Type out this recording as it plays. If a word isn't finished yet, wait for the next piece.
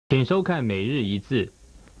请收看每日一字。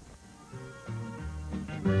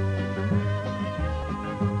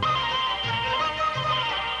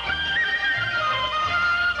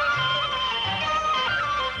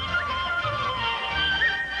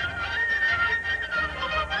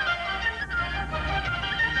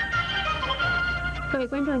各位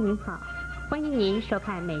观众您好，欢迎您收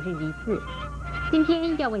看每日一字。今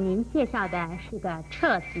天要为您介绍的是个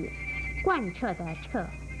彻字，贯彻的彻。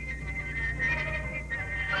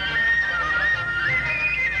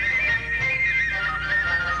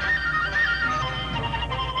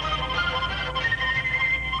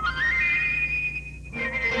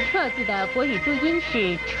彻字的国语注音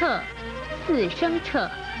是彻，四声彻，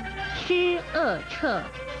吃恶彻，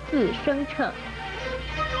四声彻。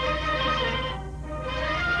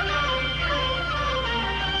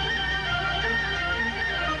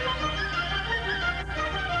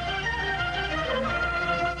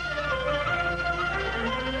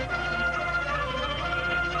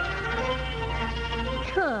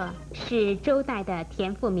彻是周代的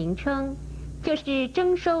田赋名称，就是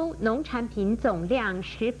征收农产品总量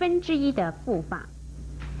1/10的赋法。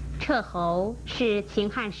彻侯是秦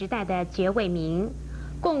汉时代的爵位名，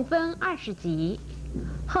共分20级。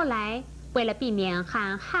后来为了避免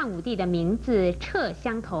和汉武帝的名字彻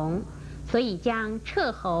相同，所以将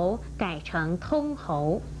彻侯改成通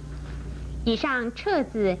侯。以上彻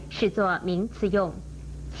字是作名词用，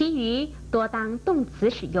其余多当动词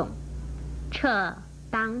使用。彻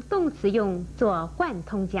当动词用作贯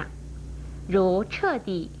通讲，如彻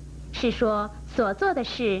底是说所做的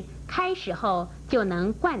事开始后就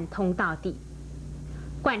能贯通到底。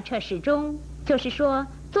贯彻始终就是说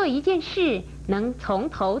做一件事能从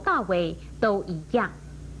头到尾都一样。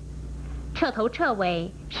彻头彻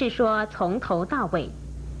尾是说从头到尾。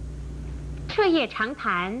彻夜长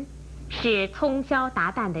谈是通宵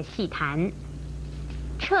达旦的细谈。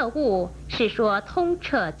彻悟是说通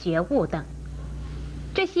彻觉悟等。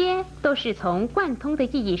这些都是从贯通的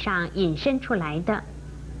意义上引申出来的。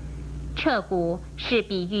彻骨是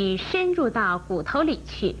比喻深入到骨头里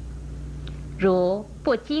去，如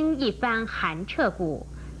不经一番寒彻骨，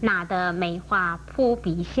哪得梅花扑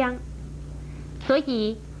鼻香。所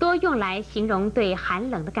以多用来形容对寒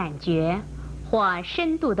冷的感觉，或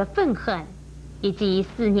深度的愤恨，以及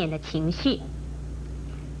思念的情绪。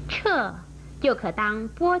彻又可当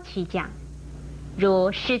剥取讲，如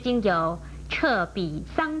《诗经》有彻彼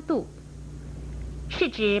桑度，是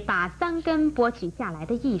指把桑根剥取下来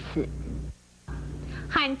的意思。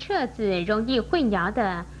和彻字容易混淆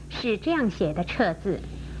的是这样写的彻字，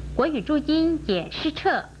国语注音也是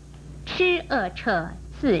彻，吃恶彻，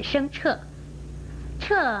四声彻。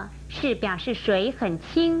彻是表示水很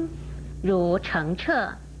清，如澄澈、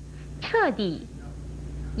彻底。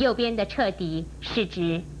右边的彻底是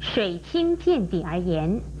指水清见底而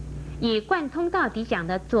言。以贯通到底讲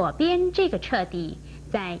的左边这个彻底，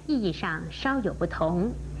在意义上稍有不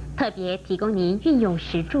同，特别提供您运用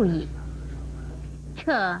时注意。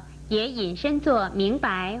彻也引申作明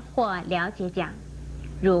白或了解讲，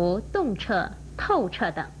如洞彻、透彻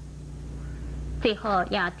等。最后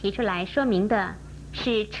要提出来说明的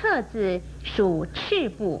是，彻字属赤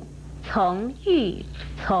部，从玉，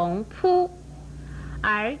从铺，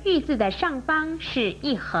而玉字的上方是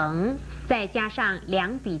一横，再加上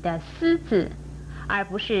2笔的丝字，而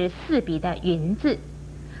不是4笔的云字，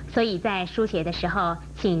所以在书写的时候，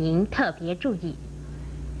请您特别注意。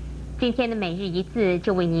今天的每日一字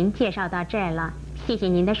就为您介绍到这儿了，谢谢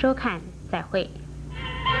您的收看，再会。